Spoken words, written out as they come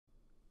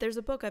There's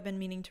a book I've been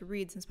meaning to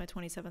read since my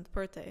 27th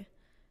birthday.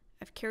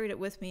 I've carried it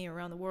with me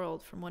around the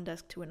world from one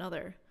desk to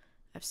another.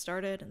 I've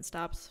started and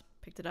stopped,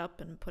 picked it up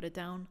and put it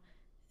down,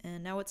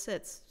 and now it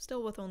sits,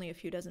 still with only a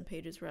few dozen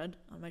pages read,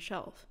 on my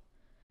shelf.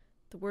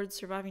 The word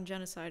surviving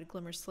genocide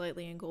glimmers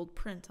slightly in gold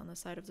print on the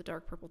side of the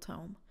dark purple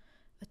tome,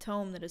 a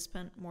tome that has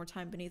spent more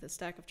time beneath a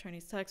stack of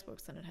Chinese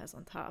textbooks than it has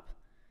on top.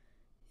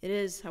 It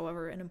is,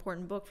 however, an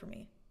important book for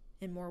me,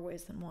 in more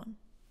ways than one.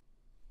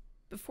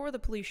 Before the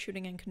police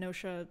shooting in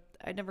Kenosha,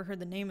 I'd never heard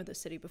the name of the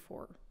city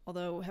before,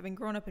 although having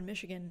grown up in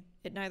Michigan,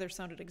 it neither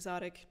sounded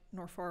exotic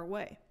nor far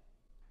away.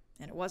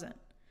 And it wasn't.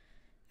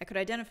 I could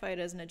identify it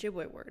as an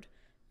Ojibwe word,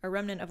 a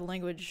remnant of a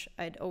language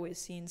I'd always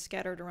seen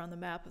scattered around the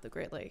map of the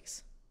Great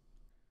Lakes.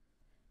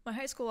 My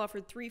high school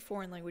offered 3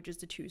 foreign languages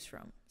to choose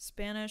from: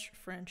 Spanish,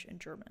 French, and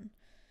German.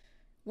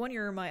 One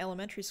year, my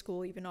elementary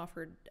school even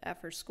offered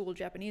after-school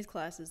Japanese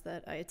classes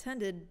that I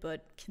attended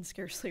but can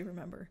scarcely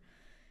remember.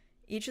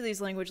 Each of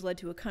these languages led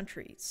to a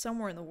country,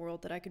 somewhere in the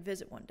world, that I could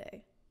visit one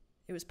day.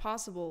 It was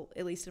possible,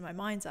 at least in my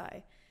mind's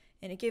eye,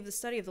 and it gave the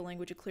study of the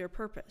language a clear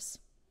purpose.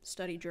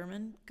 Study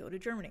German, go to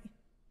Germany.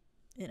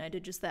 And I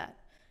did just that.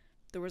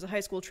 There was a high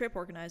school trip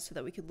organized so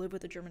that we could live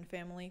with a German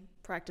family,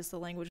 practice the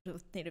language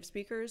with native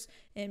speakers,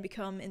 and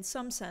become, in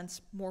some sense,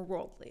 more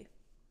worldly.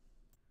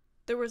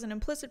 There was an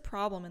implicit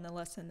problem in the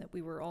lesson that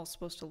we were all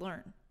supposed to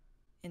learn.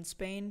 In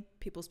Spain,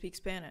 people speak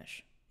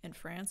Spanish. In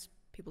France,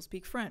 people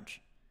speak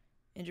French.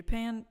 In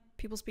Japan,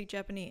 people speak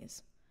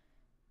Japanese.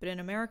 But in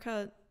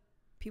America,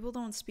 people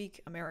don't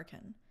speak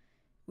American.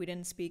 We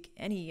didn't speak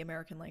any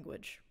American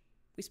language.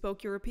 We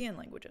spoke European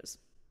languages.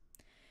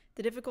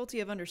 The difficulty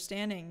of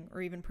understanding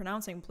or even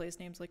pronouncing place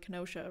names like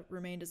Kenosha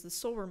remained as the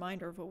sole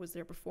reminder of what was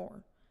there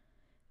before.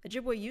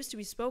 Ojibwe used to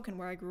be spoken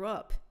where I grew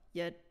up,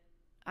 yet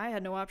I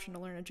had no option to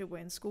learn Ojibwe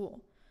in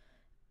school.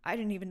 I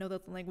didn't even know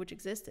that the language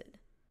existed.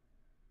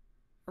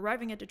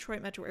 Arriving at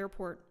Detroit Metro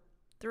Airport,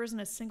 there isn't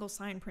a single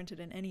sign printed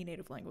in any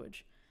native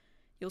language.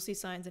 You'll see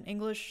signs in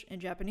English and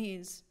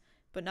Japanese,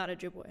 but not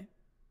Ojibwe.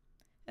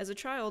 As a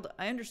child,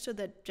 I understood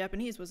that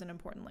Japanese was an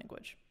important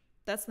language.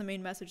 That's the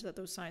main message that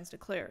those signs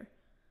declare.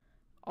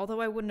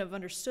 Although I wouldn't have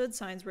understood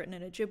signs written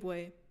in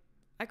Ojibwe,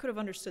 I could have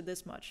understood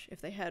this much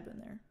if they had been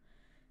there.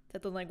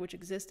 That the language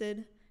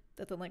existed,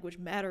 that the language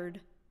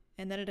mattered,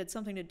 and that it had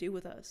something to do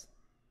with us.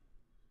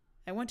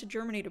 I went to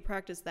Germany to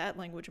practice that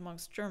language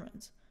amongst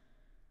Germans.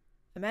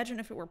 Imagine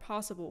if it were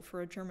possible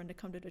for a German to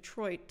come to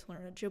Detroit to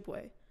learn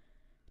Ojibwe,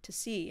 to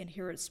see and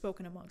hear it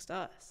spoken amongst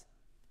us.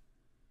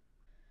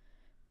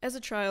 As a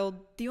child,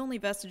 the only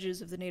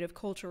vestiges of the native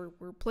culture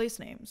were place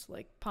names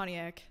like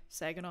Pontiac,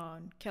 Saginaw,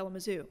 and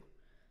Kalamazoo.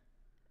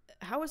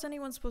 How was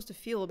anyone supposed to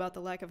feel about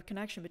the lack of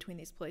connection between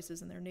these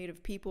places and their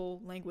native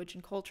people, language,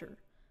 and culture?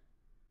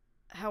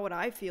 How would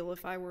I feel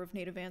if I were of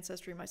native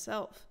ancestry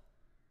myself?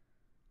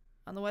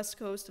 On the west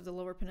coast of the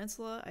Lower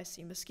Peninsula, I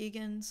see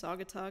Muskegon,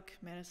 Saugatuck,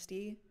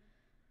 Manistee.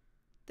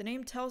 The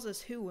name tells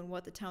us who and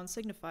what the town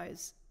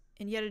signifies,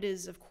 and yet it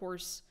is, of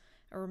course,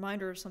 a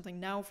reminder of something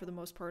now for the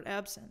most part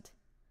absent.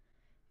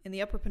 In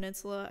the Upper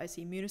Peninsula, I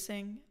see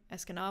Munising,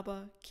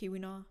 Escanaba,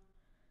 Keweenaw.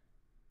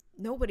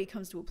 Nobody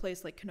comes to a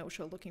place like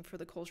Kenosha looking for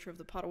the culture of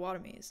the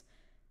Potawatomis,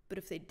 but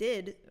if they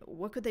did,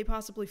 what could they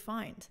possibly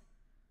find?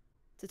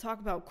 To talk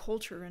about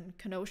culture in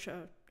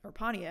Kenosha or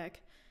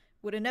Pontiac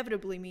would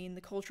inevitably mean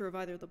the culture of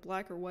either the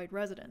black or white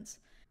residents,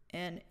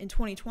 and in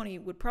 2020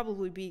 would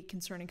probably be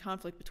concerning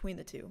conflict between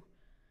the two.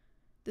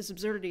 This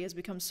absurdity has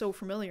become so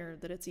familiar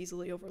that it's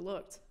easily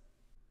overlooked.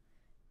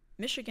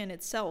 Michigan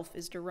itself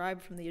is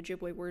derived from the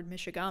Ojibwe word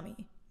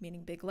Michigami,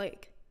 meaning big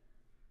lake.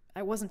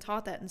 I wasn't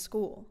taught that in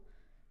school.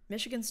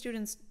 Michigan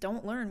students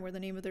don't learn where the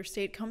name of their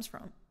state comes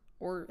from,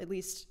 or at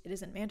least it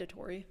isn't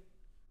mandatory.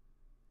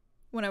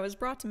 When I was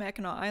brought to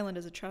Mackinac Island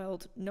as a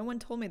child, no one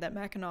told me that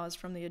Mackinac is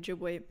from the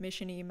Ojibwe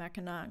Mishini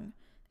Mackinac,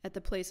 at the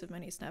place of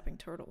many snapping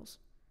turtles.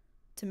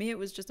 To me, it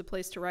was just a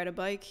place to ride a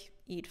bike,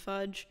 eat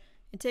fudge,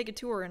 and take a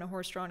tour in a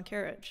horse-drawn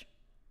carriage.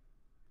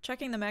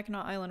 Checking the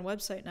Mackinac Island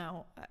website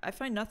now, I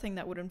find nothing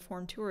that would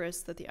inform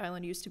tourists that the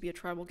island used to be a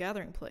tribal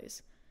gathering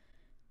place.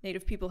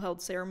 Native people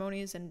held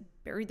ceremonies and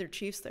buried their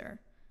chiefs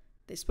there.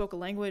 They spoke a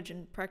language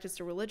and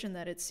practiced a religion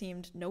that it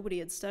seemed nobody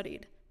had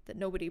studied, that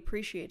nobody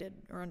appreciated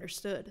or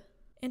understood.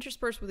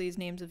 Interspersed with these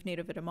names of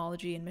native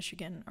etymology in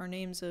Michigan are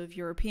names of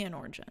European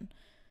origin.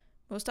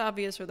 Most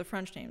obvious are the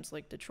French names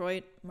like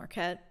Detroit,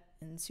 Marquette,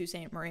 and Sault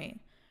Ste. Marie,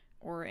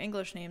 or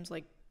English names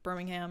like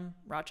Birmingham,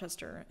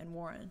 Rochester, and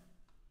Warren.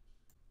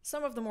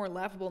 Some of the more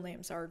laughable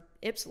names are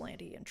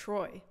Ypsilanti and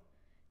Troy.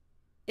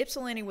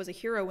 Ypsilanti was a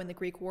hero in the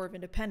Greek War of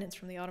Independence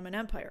from the Ottoman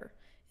Empire,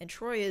 and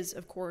Troy is,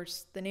 of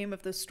course, the name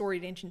of the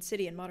storied ancient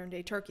city in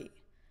modern-day Turkey.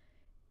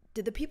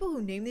 Did the people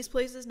who named these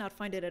places not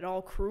find it at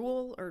all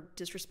cruel or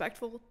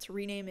disrespectful to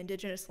rename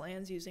indigenous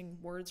lands using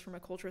words from a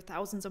culture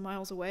thousands of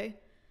miles away?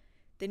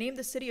 They named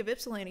the city of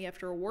Ypsilanti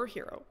after a war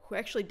hero who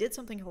actually did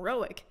something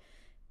heroic,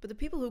 but the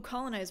people who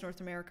colonized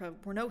North America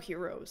were no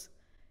heroes.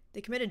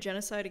 They committed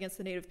genocide against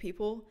the native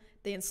people,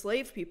 they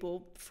enslaved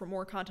people from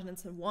more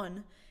continents than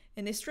one,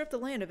 and they stripped the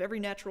land of every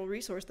natural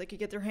resource they could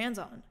get their hands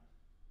on.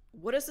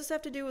 What does this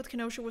have to do with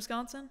Kenosha,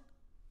 Wisconsin?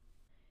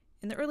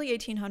 In the early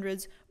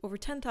 1800s, over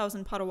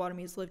 10,000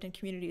 Potawatomis lived in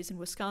communities in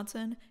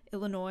Wisconsin,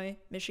 Illinois,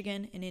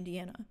 Michigan, and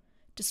Indiana.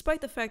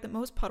 Despite the fact that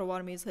most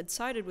Potawatomis had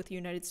sided with the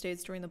United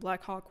States during the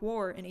Black Hawk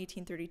War in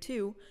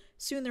 1832,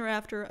 soon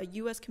thereafter a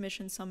U.S.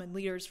 commission summoned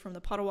leaders from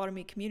the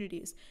Potawatomi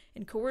communities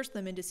and coerced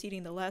them into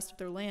ceding the last of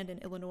their land in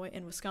Illinois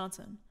and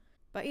Wisconsin.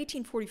 By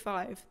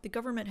 1845, the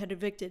government had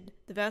evicted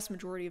the vast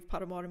majority of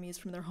Potawatomis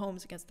from their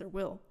homes against their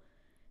will.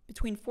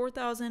 Between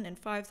 4,000 and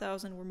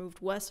 5,000 were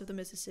moved west of the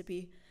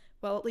Mississippi,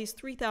 while at least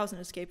 3,000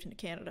 escaped into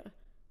Canada.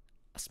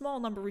 A small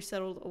number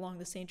resettled along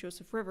the St.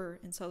 Joseph River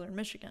in southern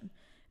Michigan,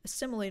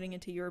 assimilating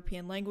into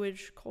European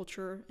language,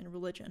 culture, and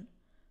religion,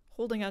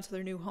 holding on to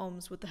their new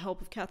homes with the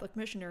help of Catholic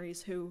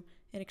missionaries who,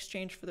 in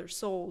exchange for their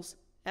souls,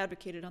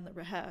 advocated on their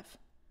behalf.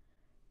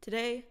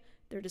 Today,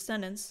 their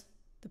descendants,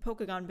 the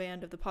Pokagon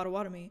Band of the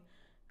Potawatomi,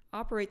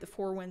 operate the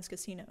Four Winds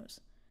casinos.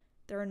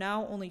 There are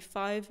now only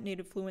 5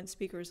 native fluent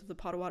speakers of the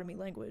Potawatomi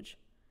language.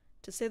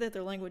 To say that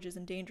their language is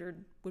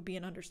endangered would be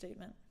an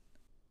understatement.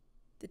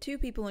 The 2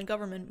 people in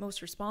government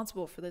most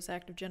responsible for this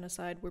act of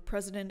genocide were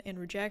President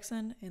Andrew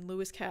Jackson and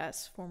Lewis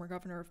Cass, former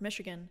governor of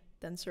Michigan,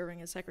 then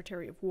serving as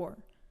Secretary of War.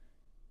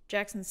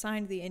 Jackson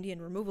signed the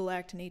Indian Removal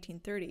Act in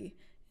 1830,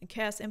 and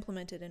Cass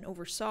implemented and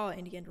oversaw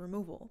Indian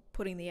removal,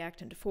 putting the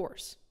act into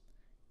force.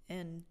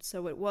 And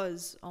so it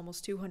was,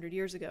 almost 200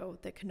 years ago,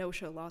 that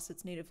Kenosha lost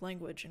its native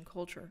language and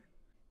culture.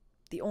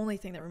 The only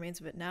thing that remains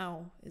of it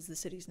now is the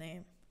city's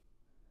name.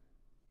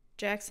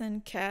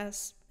 Jackson,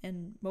 Cass,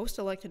 and most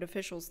elected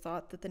officials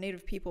thought that the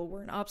native people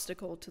were an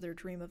obstacle to their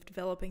dream of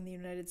developing the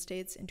United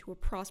States into a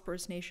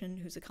prosperous nation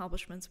whose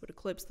accomplishments would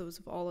eclipse those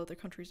of all other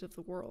countries of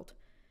the world.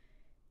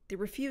 They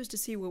refused to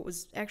see what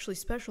was actually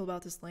special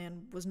about this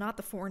land was not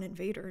the foreign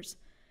invaders.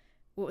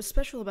 What was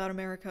special about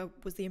America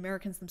was the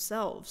Americans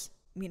themselves,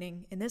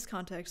 meaning, in this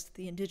context,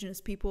 the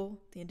indigenous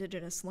people, the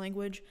indigenous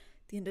language,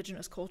 the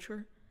indigenous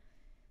culture.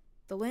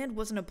 The land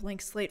wasn't a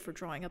blank slate for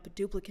drawing up a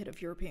duplicate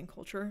of European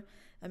culture.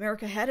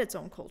 America had its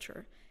own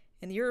culture,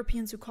 and the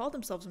Europeans who called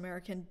themselves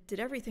American did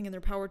everything in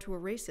their power to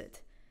erase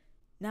it.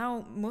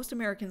 Now, most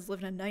Americans live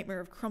in a nightmare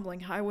of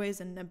crumbling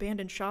highways and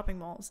abandoned shopping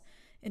malls,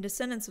 and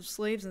descendants of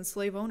slaves and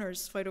slave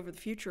owners fight over the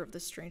future of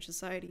this strange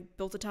society,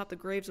 built atop the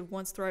graves of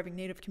once thriving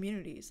native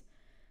communities.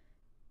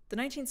 The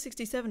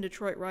 1967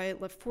 Detroit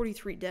riot left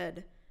 43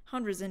 dead,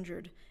 hundreds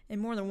injured, and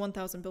more than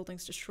 1,000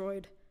 buildings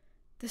destroyed.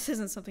 This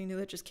isn't something new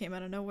that just came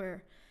out of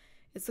nowhere.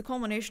 It's the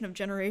culmination of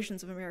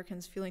generations of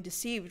Americans feeling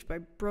deceived by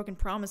broken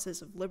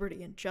promises of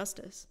liberty and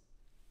justice.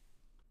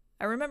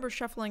 I remember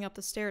shuffling up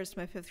the stairs to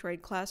my 5th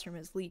grade classroom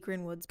as Lee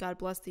Grinwood's God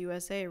Bless the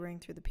USA rang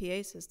through the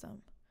PA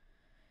system.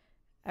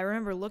 I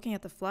remember looking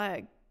at the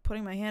flag,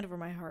 putting my hand over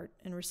my heart,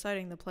 and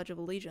reciting the Pledge of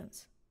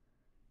Allegiance.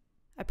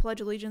 I pledge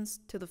allegiance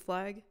to the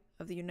flag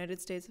of the United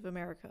States of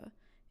America,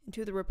 and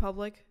to the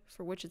republic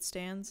for which it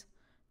stands,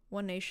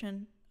 one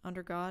nation,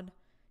 under God,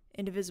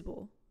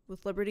 indivisible,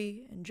 with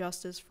liberty and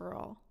justice for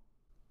all.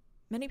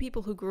 Many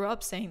people who grew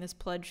up saying this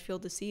pledge feel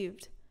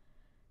deceived.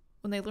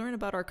 When they learn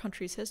about our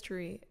country's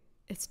history,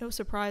 it's no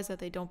surprise that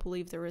they don't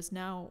believe there is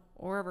now,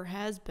 or ever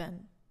has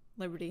been,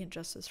 liberty and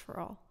justice for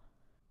all.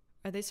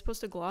 Are they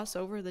supposed to gloss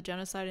over the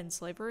genocide and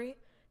slavery?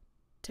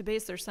 To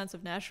base their sense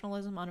of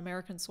nationalism on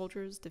American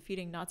soldiers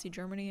defeating Nazi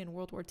Germany in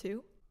World War II?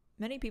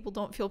 Many people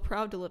don't feel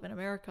proud to live in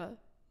America,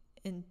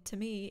 and to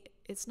me,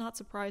 it's not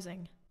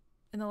surprising.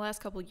 In the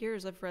last couple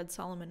years, I've read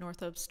Solomon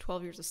Northup's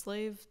 12 Years a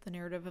Slave, The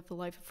Narrative of the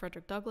Life of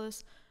Frederick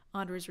Douglass,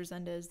 Andres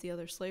Resendiz, The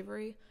Other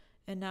Slavery,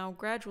 and now,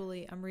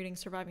 gradually, I'm reading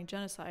Surviving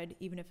Genocide,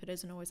 even if it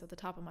isn't always at the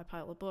top of my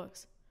pile of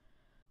books.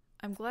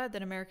 I'm glad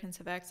that Americans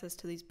have access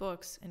to these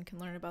books and can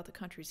learn about the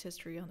country's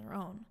history on their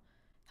own.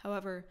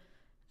 However,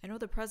 I know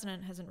the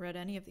president hasn't read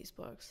any of these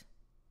books.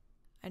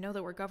 I know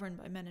that we're governed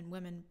by men and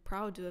women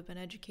proud to have been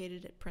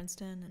educated at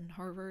Princeton and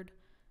Harvard,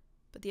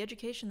 but the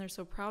education they're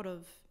so proud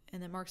of,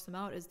 and that marks them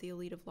out as the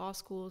elite of law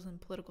schools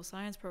and political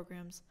science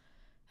programs,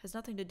 has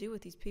nothing to do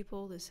with these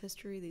people, this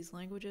history, these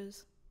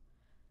languages.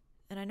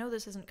 And I know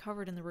this isn't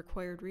covered in the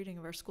required reading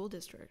of our school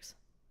districts.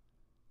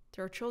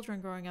 There are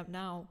children growing up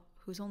now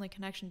whose only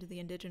connection to the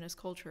indigenous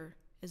culture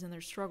is in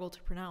their struggle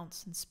to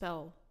pronounce and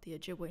spell the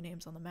Ojibwe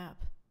names on the map.